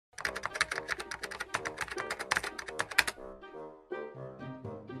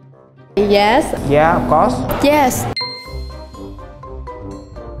Yes. Yeah, of course. Yes.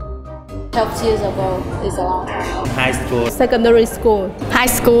 12 years ago is a long time. High school. Secondary school. High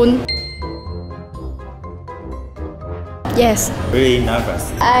school. Yes. Really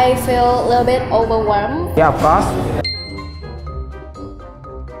nervous. I feel a little bit overwhelmed. Yeah, of course.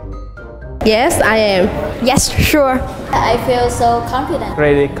 Yes, I am. Yes, sure. I feel so confident.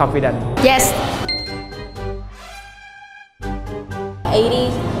 Really confident. Yes.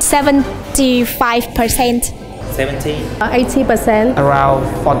 80. 75%. 17. 80%. Around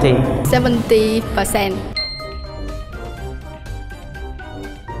 40. 70%.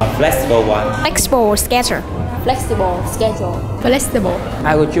 A flexible one. Flexible schedule. Flexible schedule. Flexible.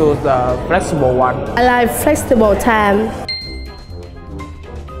 I will choose the flexible one. I like flexible time.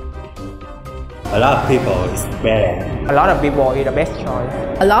 A lot of people is better. A lot of people is the best choice.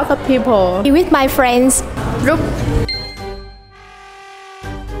 A lot of people. With my friends. Group.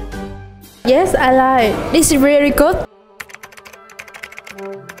 Yes, I like. This is really good.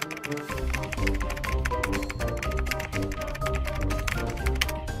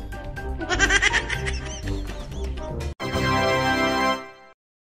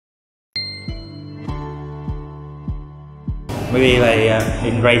 Maybe like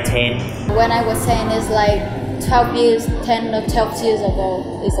in grade 10. When I was saying it's like 12 years, 10 or 12 years ago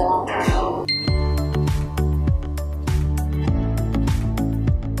is a long time.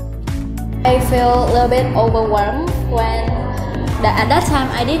 I feel a little bit overwhelmed when at that time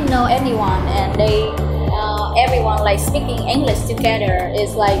I didn't know anyone and everyone like speaking English together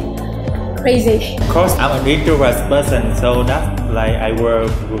is like crazy. Of course, I'm an introvert person, so that's like I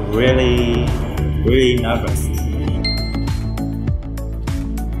was really nervous.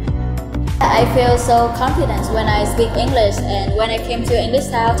 I feel so confident when I speak English, and when I came to English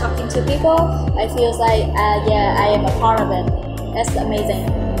style talking to people, I feel like yeah, I am a part of it. That's amazing.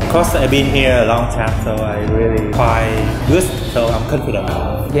 Of course, I've been here a long time, so I really quite good, so I'm confident.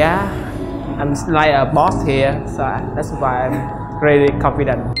 Yeah, I'm like a boss here, so that's why I'm really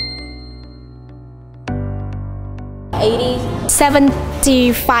confident. 80.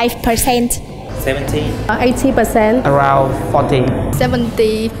 75%. 17. 80%. Around 40.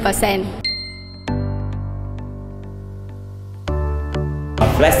 70%. A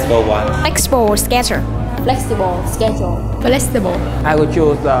flexible one. Flexible schedule. Flexible schedule. Flexible. I will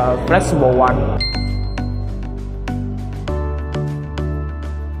choose the flexible one.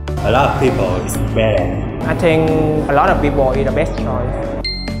 A lot of people is better. I think a lot of people is the best choice.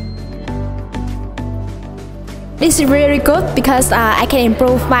 This is really good because I can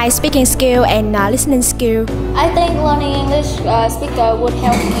improve my speaking skill and listening skill. I think learning English speaker would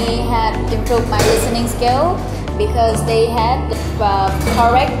help me improve my listening skill because they had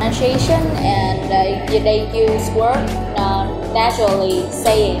correct pronunciation and they use words naturally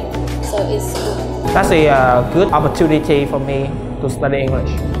saying. So it's good. That's a good opportunity for me to study English.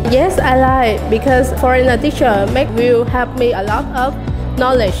 Yes, I like because foreigner teacher will help me a lot of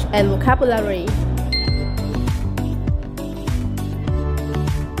knowledge and vocabulary.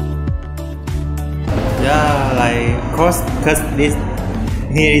 Yeah, like of course, because this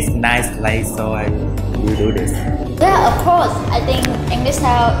here is nice place, so I will do this. Yeah, of course. I think English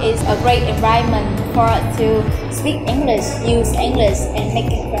Style is a great environment for us to speak English, use English, and make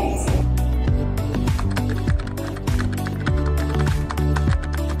friends.